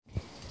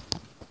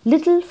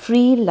Little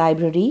Free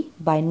Library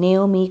by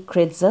Naomi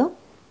Kritzer,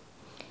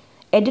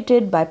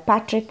 edited by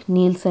Patrick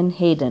Nielsen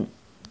Hayden.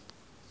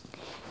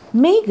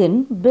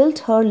 Megan built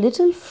her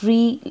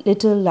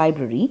little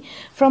library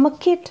from a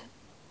kit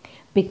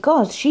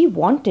because she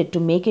wanted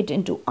to make it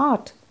into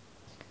art.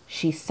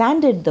 She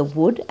sanded the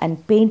wood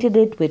and painted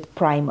it with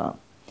primer,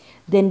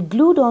 then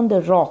glued on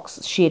the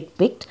rocks she had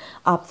picked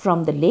up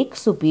from the Lake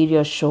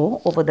Superior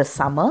shore over the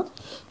summer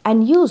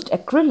and used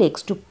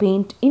acrylics to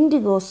paint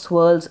indigo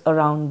swirls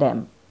around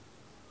them.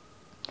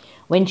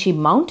 When she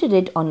mounted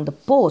it on the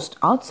post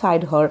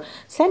outside her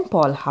St.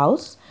 Paul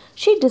house,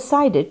 she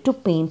decided to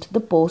paint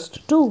the post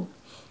too,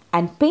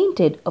 and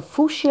painted a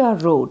fuchsia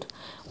road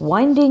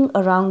winding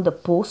around the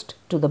post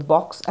to the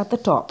box at the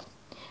top,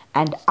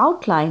 and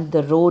outlined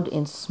the road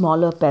in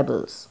smaller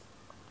pebbles.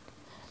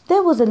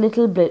 There was a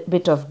little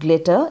bit of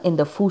glitter in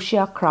the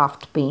fuchsia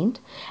craft paint,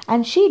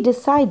 and she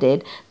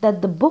decided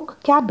that the book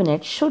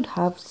cabinet should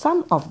have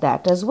some of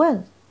that as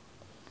well.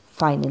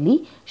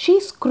 Finally, she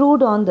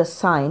screwed on the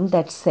sign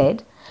that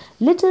said,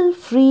 "Little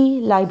Free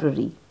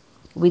Library,"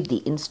 with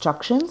the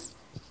instructions,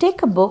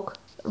 "Take a book,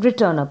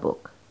 return a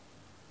book."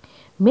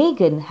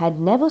 Megan had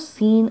never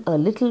seen a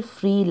little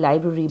free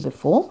library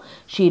before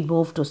she'd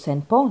moved to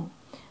St. Paul,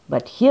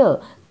 but here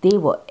they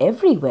were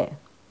everywhere.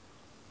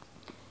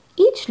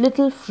 Each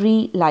little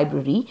free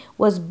library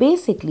was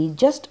basically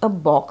just a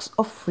box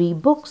of free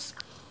books,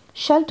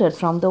 sheltered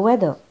from the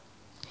weather.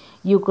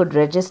 You could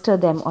register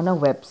them on a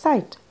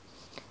website.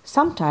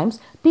 Sometimes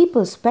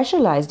people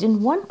specialized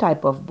in one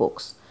type of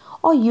books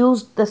or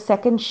used the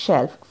second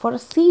shelf for a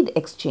seed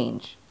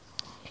exchange.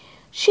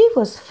 She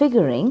was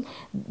figuring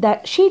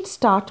that she'd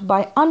start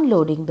by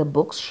unloading the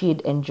books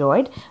she'd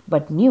enjoyed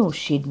but knew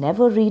she'd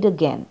never read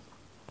again.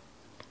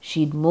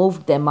 She'd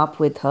moved them up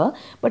with her,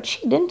 but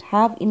she didn't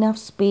have enough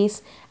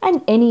space,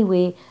 and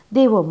anyway,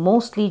 they were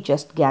mostly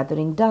just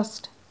gathering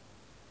dust.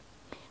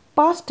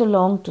 Passed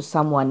along to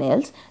someone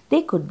else,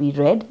 they could be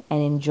read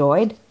and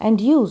enjoyed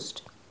and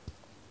used.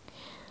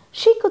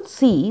 She could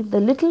see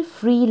the little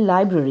free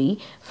library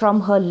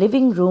from her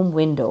living room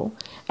window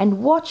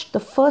and watched the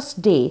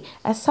first day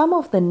as some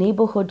of the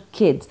neighborhood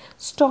kids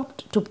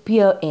stopped to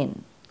peer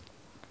in.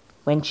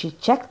 When she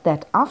checked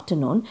that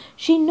afternoon,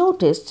 she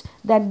noticed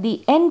that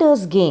the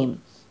Ender's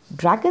Game,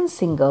 Dragon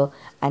Singer,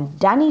 and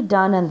Danny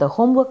Dunn and the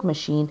Homework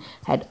Machine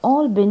had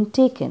all been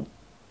taken.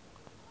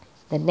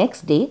 The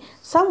next day,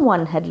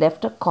 someone had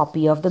left a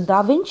copy of the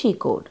Da Vinci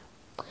Code,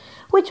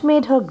 which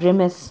made her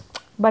grimace.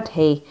 But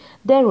hey,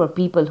 there were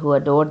people who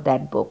adored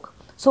that book,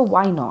 so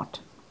why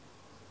not?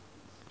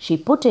 She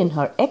put in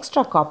her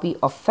extra copy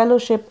of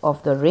Fellowship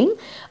of the Ring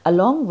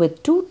along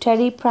with 2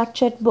 Terry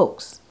Pratchett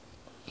books.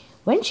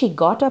 When she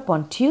got up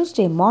on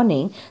Tuesday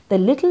morning, the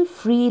little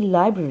free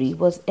library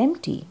was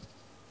empty.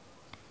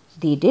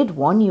 They did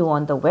warn you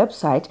on the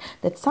website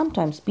that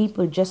sometimes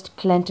people just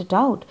cleaned it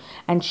out,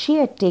 and she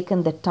had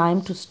taken the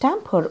time to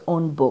stamp her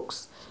own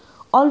books.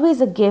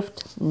 Always a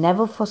gift,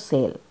 never for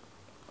sale,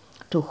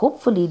 to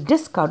hopefully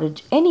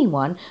discourage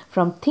anyone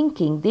from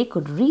thinking they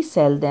could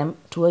resell them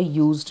to a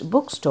used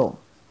bookstore.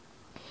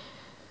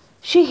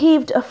 She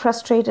heaved a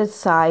frustrated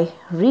sigh,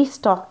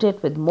 restocked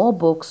it with more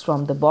books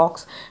from the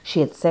box she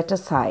had set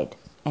aside,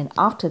 and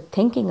after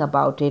thinking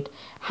about it,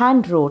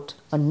 hand-wrote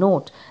a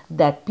note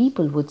that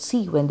people would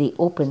see when they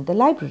opened the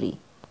library.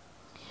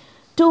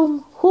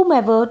 To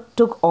whomever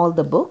took all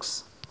the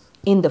books,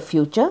 in the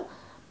future,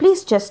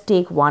 please just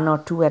take 1 or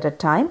 2 at a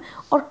time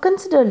or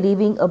consider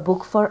leaving a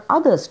book for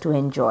others to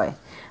enjoy.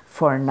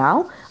 For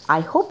now,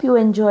 I hope you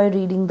enjoy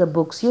reading the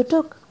books you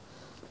took.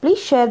 Please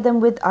share them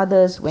with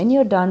others when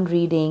you're done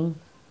reading.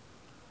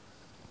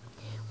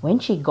 When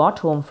she got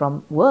home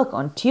from work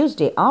on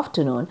Tuesday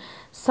afternoon,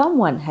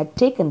 someone had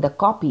taken the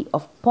copy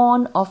of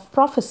Pawn of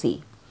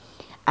Prophecy,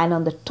 and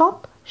on the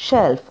top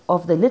shelf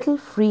of the little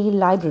free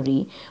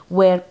library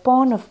where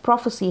Pawn of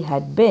Prophecy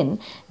had been,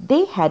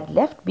 they had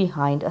left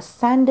behind a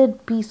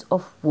sanded piece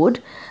of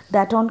wood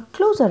that on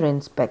closer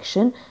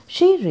inspection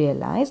she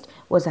realized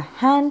was a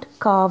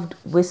hand-carved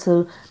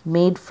whistle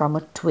made from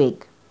a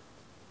twig.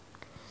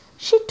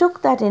 She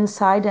took that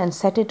inside and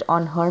set it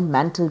on her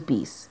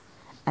mantelpiece,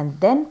 and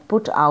then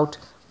put out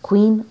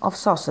Queen of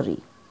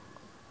Sorcery.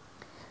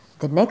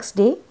 The next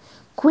day,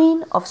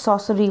 Queen of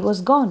Sorcery was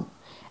gone,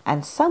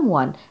 and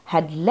someone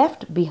had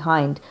left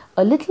behind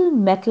a little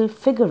metal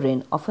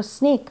figurine of a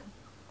snake.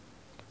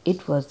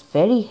 It was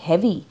very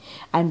heavy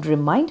and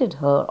reminded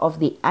her of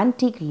the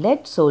antique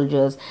lead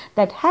soldiers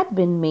that had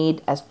been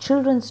made as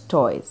children's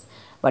toys,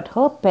 but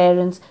her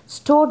parents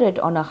stored it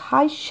on a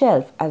high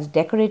shelf as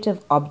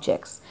decorative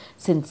objects,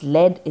 since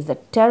lead is a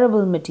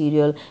terrible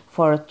material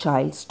for a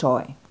child's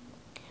toy.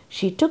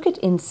 She took it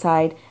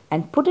inside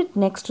and put it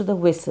next to the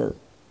whistle,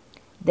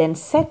 then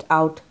set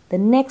out the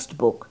next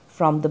book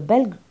from the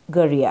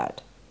Belgariad.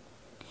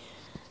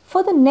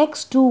 For the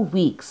next 2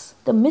 weeks,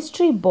 the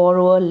mystery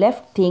borrower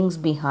left things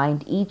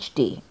behind each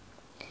day.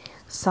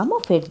 Some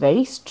of it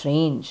very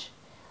strange.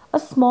 A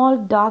small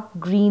dark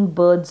green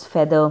bird's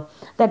feather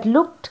that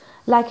looked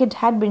like it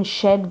had been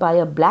shed by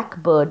a black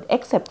bird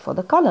except for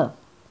the color.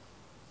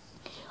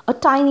 a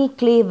tiny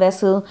clay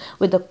vessel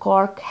with a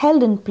cork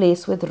held in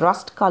place with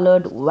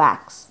rust-colored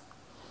wax,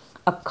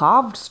 a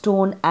carved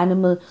stone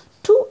animal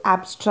too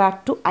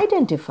abstract to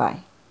identify,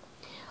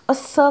 a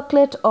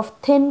circlet of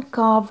thin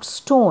carved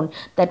stone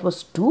that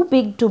was too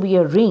big to be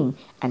a ring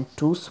and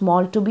too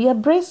small to be a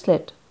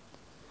bracelet,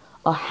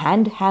 a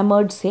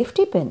hand-hammered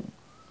safety pin.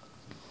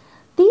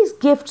 These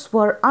gifts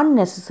were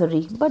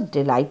unnecessary but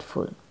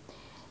delightful.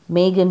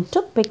 Megan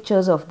took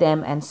pictures of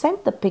them and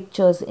sent the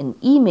pictures in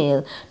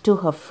email to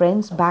her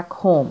friends back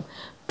home,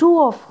 two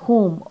of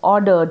whom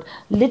ordered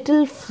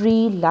little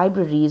free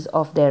libraries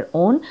of their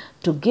own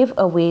to give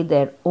away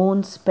their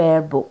own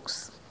spare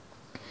books.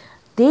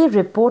 They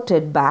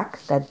reported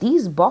back that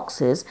these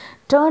boxes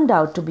turned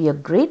out to be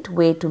a great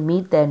way to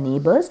meet their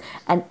neighbors,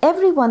 and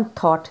everyone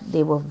thought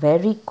they were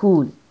very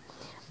cool.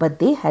 But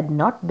they had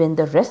not been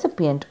the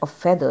recipient of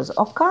feathers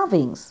or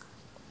carvings.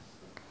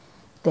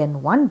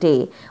 Then one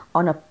day,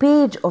 on a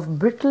page of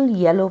brittle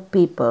yellow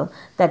paper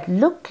that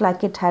looked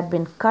like it had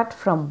been cut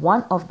from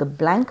one of the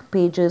blank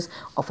pages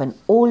of an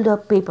older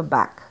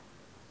paperback.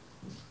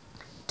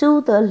 To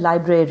the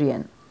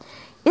librarian.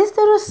 Is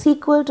there a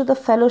sequel to the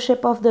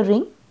Fellowship of the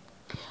Ring?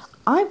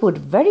 I would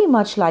very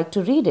much like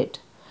to read it.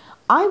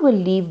 I will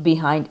leave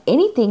behind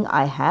anything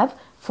I have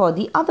for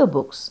the other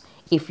books,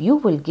 if you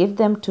will give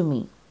them to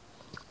me.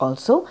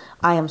 Also,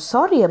 I am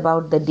sorry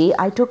about the day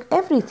I took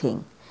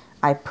everything.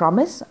 I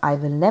promise I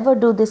will never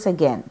do this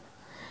again.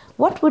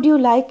 What would you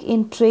like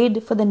in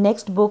trade for the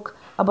next book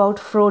about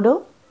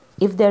Frodo,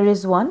 if there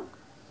is one?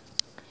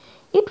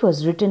 It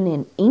was written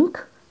in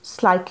ink,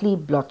 slightly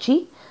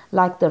blotchy,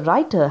 like the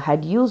writer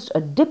had used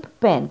a dip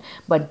pen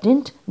but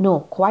didn't know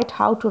quite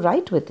how to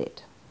write with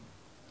it.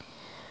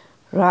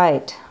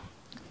 Right.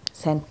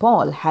 St.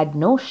 Paul had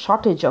no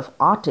shortage of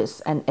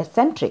artists and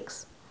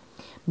eccentrics.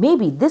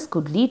 Maybe this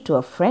could lead to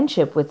a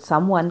friendship with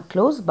someone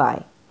close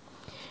by.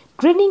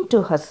 Grinning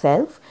to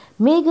herself,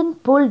 Megan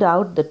pulled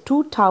out the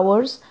 2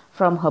 towers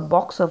from her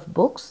box of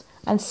books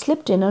and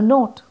slipped in a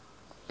note.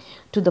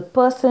 To the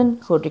person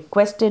who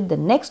requested the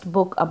next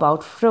book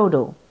about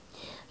Frodo.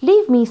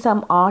 Leave me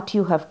some art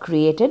you have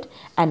created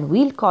and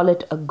we'll call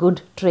it a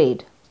good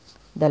trade.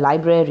 The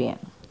librarian.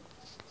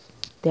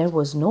 There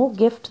was no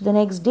gift the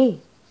next day,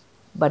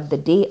 but the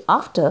day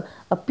after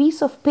a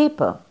piece of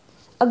paper,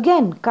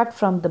 again cut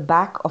from the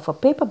back of a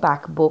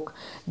paperback book,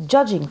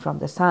 judging from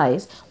the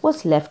size,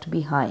 was left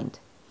behind,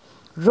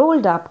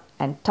 rolled up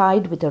and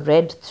tied with a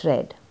red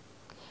thread.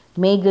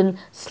 Megan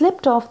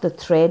slipped off the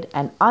thread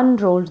and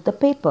unrolled the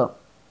paper.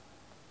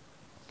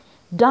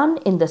 Done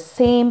in the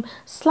same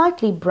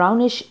slightly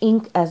brownish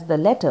ink as the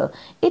letter,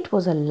 it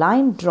was a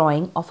line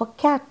drawing of a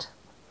cat.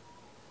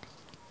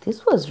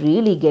 This was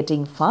really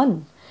getting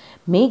fun.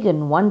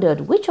 Megan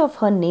wondered which of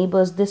her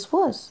neighbors this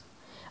was.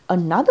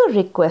 Another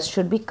request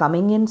should be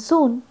coming in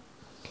soon.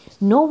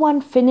 No one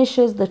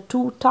finishes the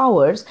 2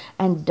 towers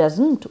and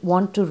doesn't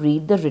want to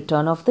read The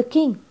Return of the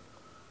King.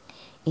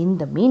 In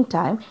the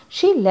meantime,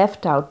 she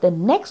left out the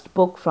next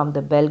book from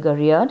the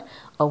Belgariad,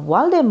 a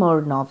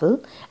Waldemar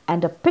novel,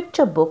 and a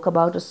picture book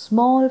about a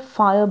small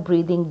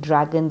fire-breathing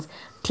dragon's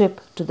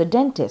trip to the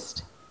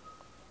dentist.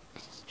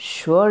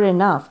 Sure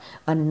enough,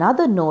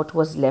 another note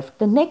was left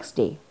the next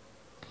day.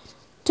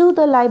 To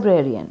the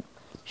librarian.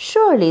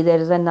 Surely there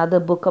is another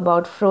book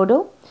about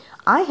Frodo.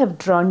 I have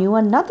drawn you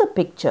another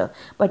picture,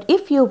 but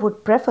if you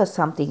would prefer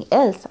something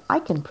else, I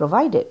can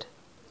provide it.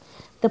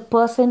 The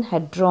person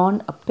had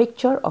drawn a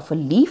picture of a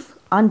leaf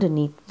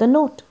underneath the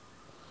note.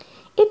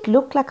 It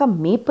looked like a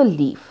maple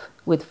leaf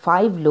with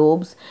 5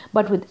 lobes,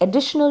 but with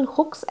additional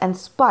hooks and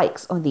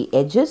spikes on the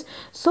edges,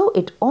 so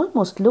it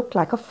almost looked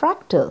like a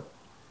fractal.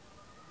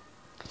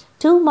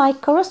 To my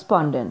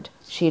correspondent,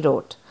 she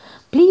wrote,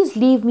 please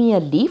leave me a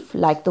leaf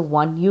like the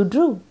one you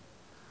drew.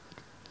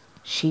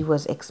 She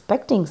was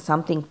expecting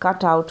something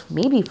cut out,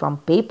 maybe from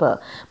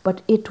paper,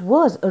 but it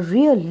was a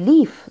real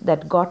leaf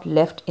that got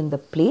left in the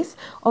place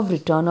of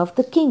Return of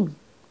the King,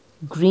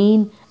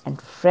 green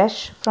and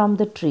fresh from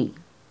the tree.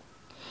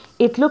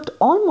 It looked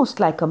almost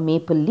like a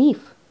maple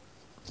leaf,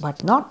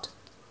 but not.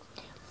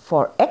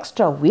 For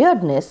extra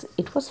weirdness,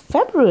 it was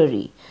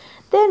February.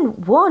 There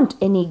weren't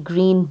any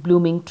green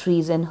blooming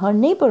trees in her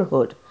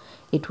neighborhood.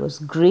 It was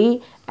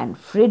grey and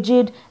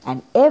frigid,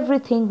 and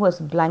everything was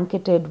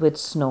blanketed with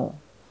snow.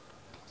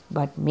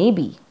 But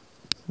maybe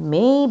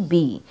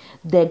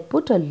they'd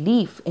put a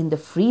leaf in the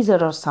freezer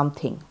or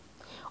something.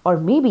 Or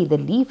maybe the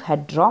leaf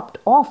had dropped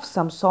off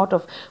some sort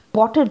of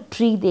potted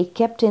tree they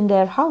kept in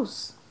their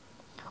house.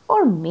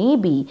 Or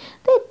maybe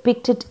they'd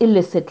picked it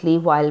illicitly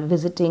while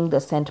visiting the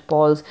St.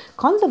 Paul's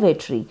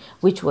Conservatory,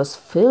 which was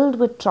filled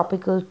with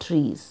tropical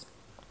trees.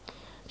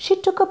 She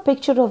took a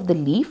picture of the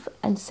leaf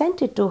and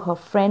sent it to her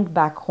friend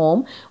back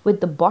home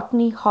with the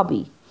botany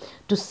hobby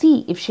to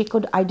see if she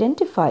could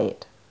identify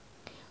it.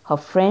 Her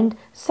friend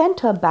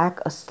sent her back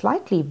a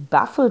slightly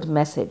baffled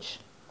message.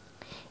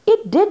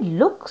 It did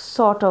look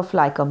sort of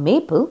like a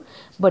maple,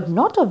 but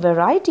not a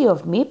variety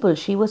of maple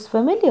she was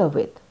familiar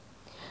with.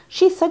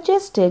 She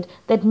suggested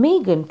that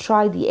Megan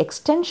try the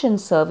extension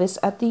service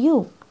at the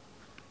U.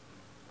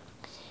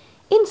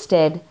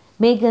 Instead,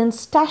 Megan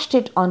stashed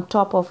it on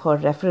top of her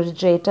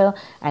refrigerator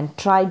and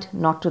tried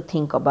not to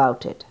think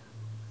about it.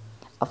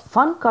 A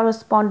fun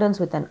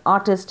correspondence with an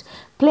artist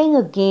playing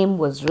a game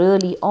was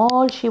really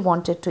all she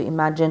wanted to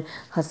imagine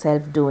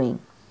herself doing.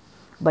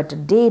 But a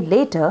day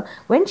later,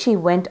 when she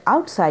went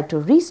outside to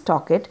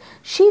restock it,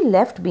 she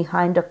left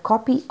behind a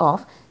copy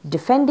of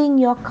Defending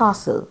Your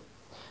Castle,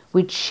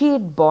 which she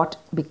had bought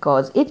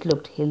because it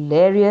looked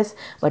hilarious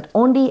but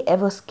only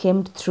ever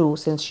skimmed through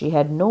since she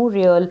had no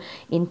real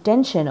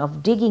intention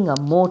of digging a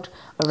moat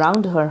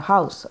around her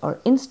house or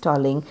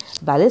installing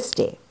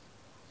ballistae.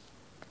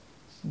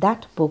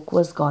 That book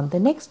was gone the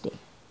next day.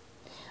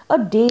 A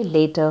day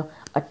later,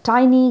 a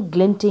tiny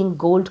glinting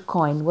gold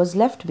coin was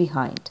left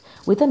behind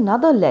with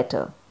another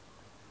letter.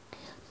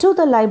 To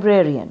the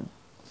librarian,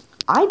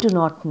 I do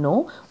not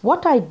know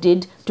what I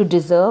did to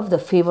deserve the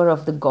favor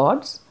of the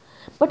gods,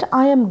 but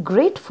I am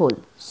grateful,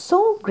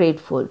 so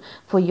grateful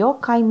for your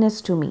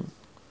kindness to me.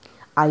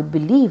 I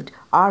believed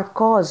our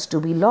cause to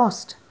be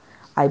lost.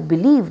 I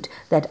believed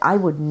that I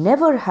would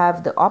never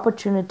have the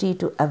opportunity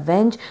to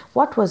avenge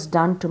what was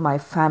done to my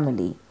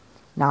family.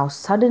 Now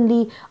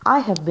suddenly I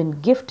have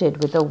been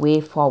gifted with a way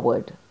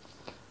forward.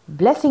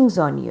 Blessings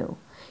on you.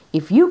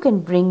 If you can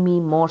bring me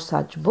more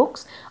such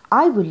books,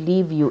 I will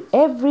leave you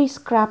every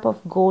scrap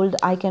of gold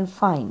I can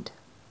find.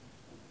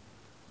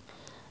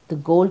 The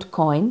gold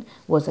coin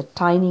was a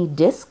tiny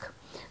disc,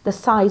 the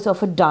size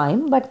of a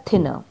dime but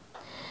thinner.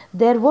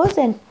 There was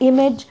an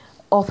image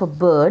of a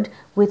bird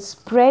with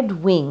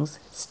spread wings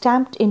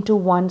stamped into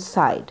one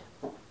side.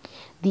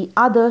 The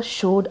other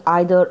showed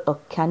either a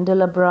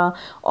candelabra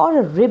or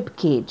a rib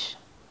cage.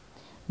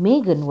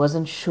 Megan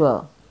wasn't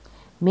sure.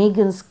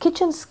 Megan's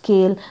kitchen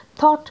scale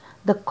thought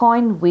the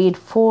coin weighed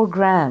 4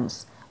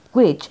 grams,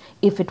 which,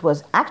 if it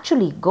was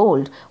actually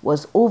gold,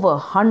 was over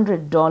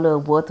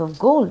 $100 worth of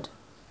gold.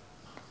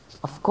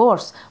 Of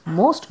course,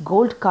 most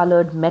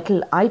gold-colored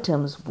metal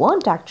items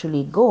weren't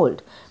actually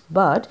gold,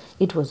 but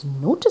it was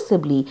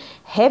noticeably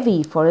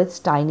heavy for its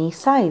tiny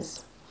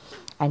size.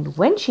 And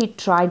when she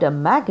tried a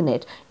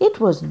magnet, it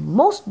was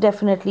most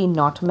definitely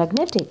not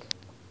magnetic.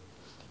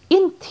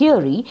 In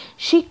theory,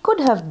 she could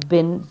have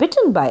been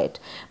bitten by it,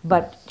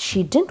 but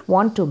she didn't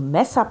want to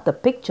mess up the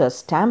picture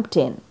stamped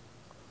in.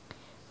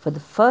 For the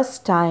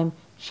first time,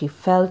 she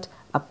felt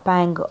a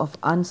pang of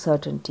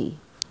uncertainty.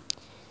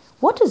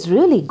 What is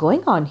really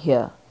going on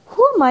here?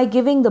 Who am I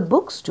giving the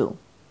books to?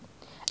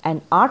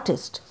 An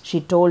artist,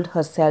 she told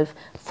herself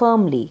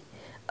firmly,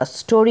 a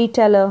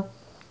storyteller,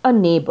 a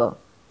neighbor.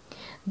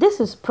 This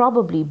is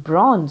probably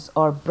bronze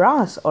or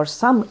brass or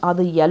some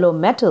other yellow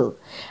metal,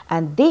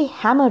 and they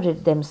hammer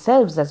it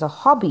themselves as a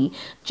hobby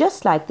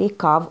just like they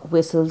carve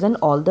whistles and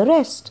all the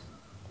rest.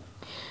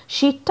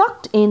 She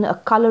tucked in a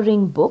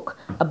coloring book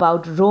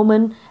about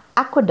Roman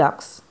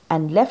aqueducts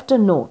and left a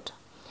note.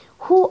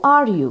 Who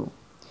are you?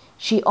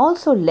 She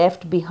also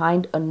left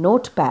behind a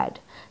notepad,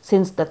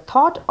 since the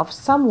thought of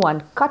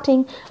someone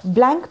cutting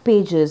blank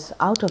pages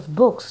out of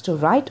books to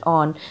write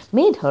on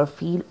made her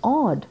feel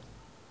odd.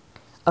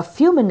 A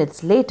few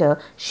minutes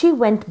later, she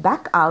went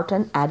back out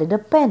and added a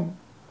pen.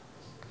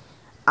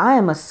 I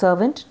am a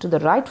servant to the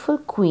rightful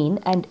queen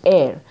and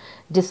heir,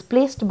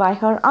 displaced by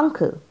her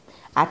uncle.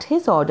 At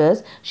his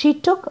orders, she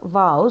took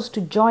vows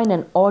to join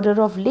an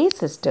order of lay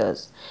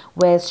sisters,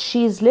 where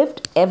she's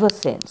lived ever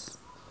since.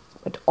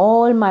 But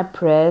all my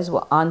prayers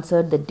were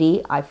answered the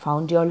day I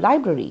found your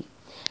library,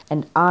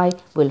 and I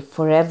will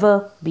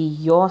forever be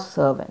your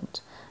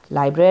servant,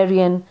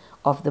 librarian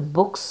of the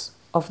books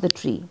of the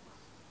tree.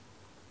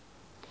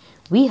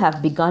 We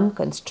have begun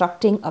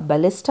constructing a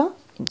ballista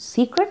in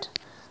secret.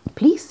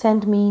 Please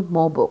send me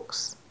more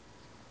books.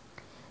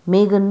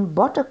 Megan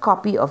bought a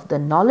copy of The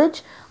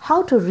Knowledge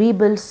How to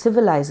Rebuild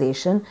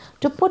Civilization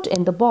to put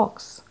in the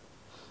box.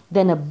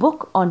 Then a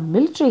book on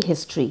military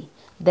history,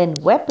 then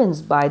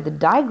weapons by the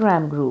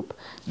Diagram Group,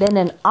 then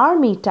an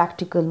army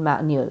tactical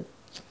manual.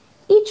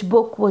 Each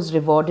book was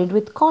rewarded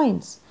with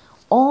coins,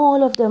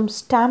 all of them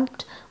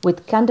stamped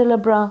with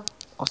candelabra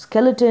or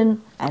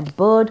skeleton and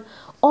bird,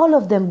 all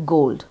of them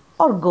gold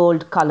or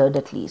gold colored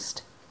at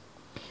least.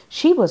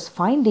 She was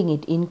finding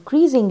it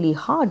increasingly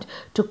hard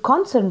to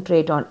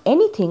concentrate on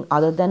anything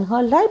other than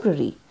her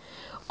library,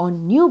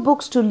 on new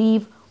books to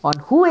leave, on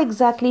who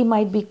exactly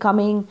might be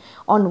coming,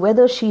 on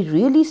whether she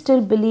really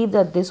still believed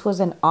that this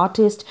was an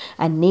artist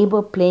and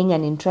neighbor playing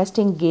an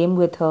interesting game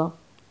with her.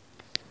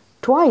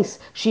 Twice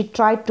she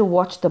tried to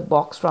watch the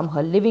box from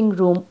her living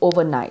room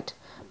overnight,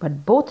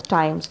 but both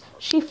times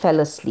she fell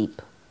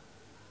asleep.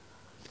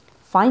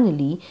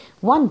 Finally,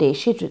 one day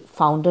she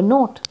found a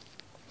note.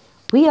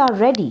 We are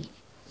ready.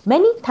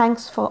 Many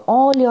thanks for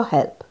all your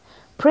help.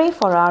 Pray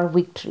for our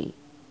victory.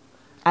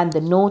 And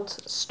the notes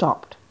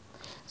stopped.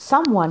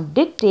 Someone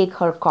did take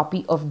her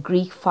copy of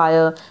Greek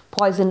fire,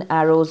 poison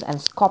arrows, and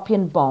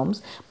scorpion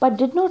bombs, but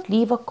did not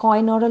leave a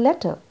coin or a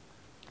letter.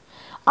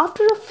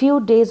 After a few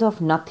days of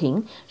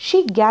nothing,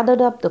 she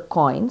gathered up the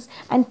coins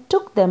and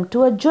took them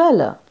to a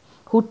jeweler,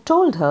 who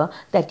told her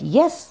that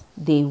yes,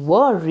 they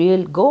were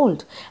real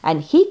gold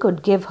and he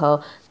could give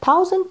her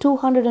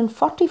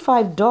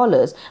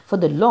 $1,245 for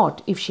the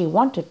lot if she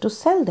wanted to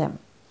sell them.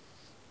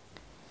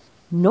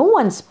 No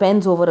one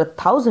spends over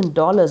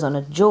 $1,000 on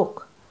a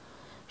joke.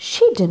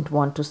 She didn't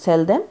want to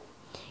sell them.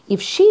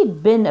 If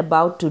she'd been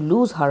about to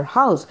lose her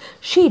house,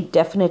 she'd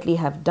definitely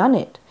have done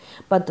it.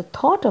 But the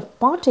thought of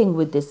parting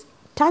with this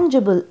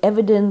tangible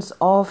evidence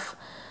of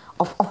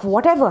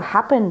whatever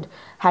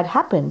had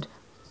happened,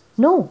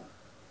 no.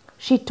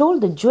 She told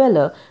the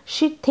jeweler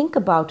she'd think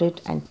about it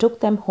and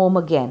took them home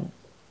again.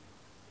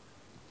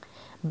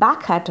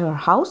 Back at her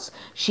house,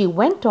 she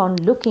went on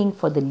looking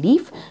for the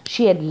leaf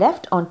she had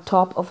left on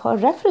top of her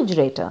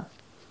refrigerator,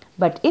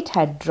 but it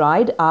had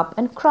dried up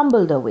and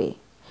crumbled away.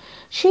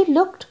 She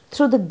looked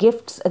through the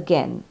gifts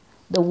again,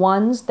 the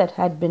ones that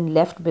had been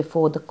left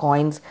before the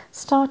coins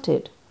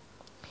started.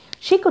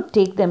 She could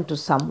take them to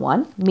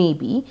someone,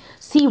 maybe,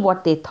 see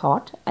what they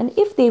thought, and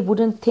if they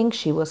wouldn't think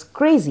she was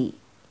crazy.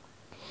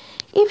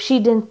 If she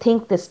didn't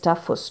think the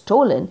stuff was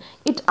stolen,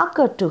 it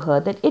occurred to her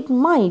that it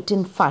might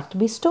in fact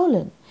be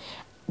stolen.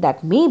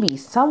 That maybe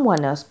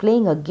someone was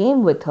playing a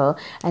game with her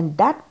and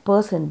that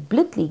person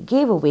blithely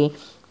gave away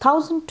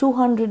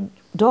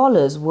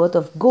 $1,200 worth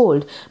of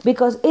gold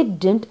because it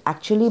didn't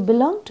actually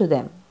belong to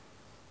them.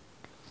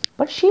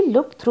 But she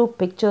looked through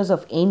pictures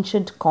of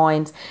ancient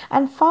coins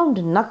and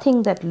found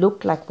nothing that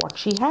looked like what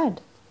she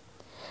had.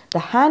 The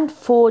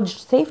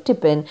hand-forged safety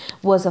pin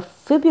was a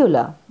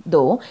fibula,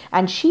 though,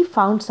 and she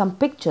found some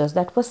pictures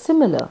that were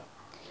similar.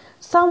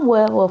 Some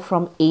were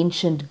from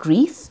ancient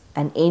Greece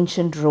and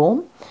ancient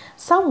Rome.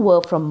 Some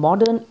were from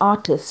modern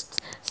artists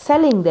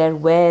selling their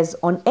wares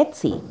on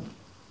Etsy.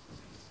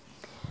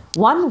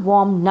 One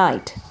warm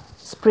night,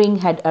 spring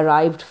had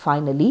arrived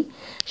finally,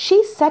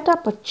 she set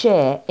up a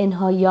chair in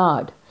her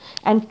yard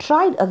and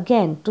tried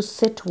again to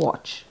sit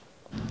watch.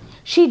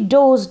 She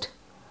dozed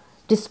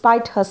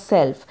despite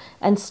herself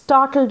and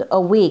startled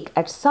awake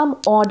at some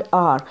odd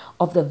hour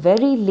of the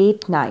very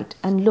late night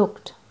and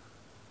looked.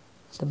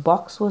 The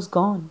box was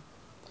gone.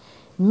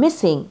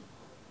 Missing.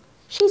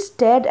 She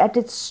stared at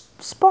its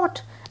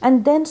spot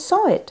and then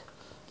saw it.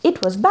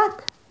 It was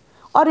back,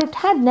 or it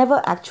had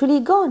never actually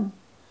gone.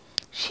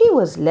 She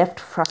was left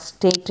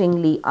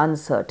frustratingly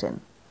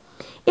uncertain.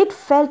 It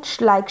felt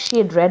like she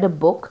had read a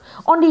book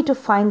only to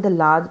find the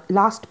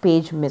last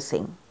page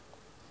missing.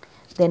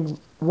 Then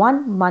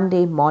one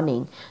Monday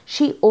morning,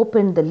 she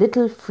opened the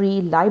little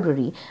free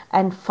library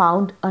and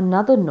found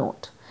another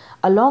note,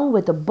 along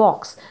with a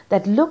box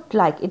that looked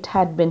like it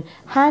had been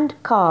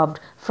hand-carved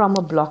from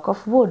a block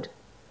of wood.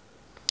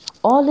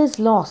 "All is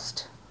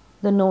lost,"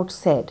 the note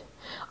said.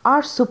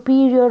 "Our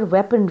superior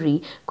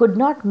weaponry could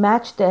not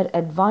match their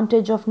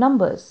advantage of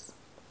numbers.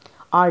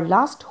 Our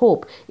last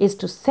hope is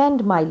to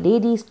send my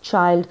lady's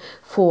child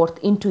forth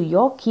into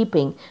your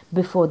keeping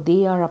before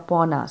they are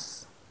upon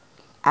us.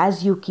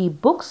 As you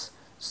keep books,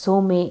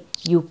 so may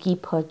you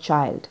keep her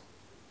child."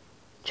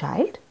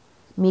 Child?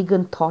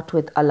 Megan thought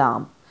with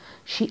alarm.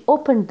 She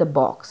opened the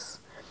box.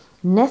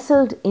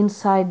 Nestled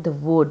inside the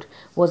wood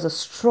was a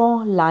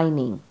straw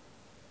lining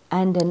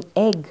and an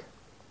egg.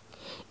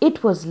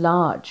 It was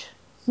large,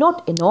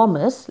 not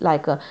enormous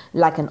like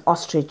an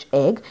ostrich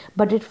egg,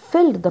 but it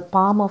filled the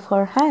palm of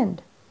her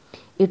hand.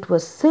 It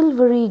was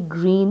silvery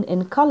green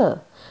in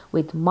color,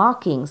 with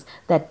markings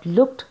that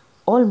looked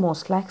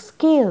almost like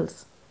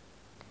scales.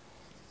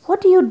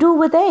 "What do you do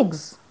with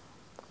eggs?"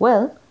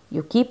 "Well,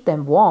 you keep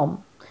them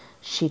warm."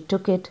 She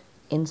took it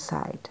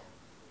inside.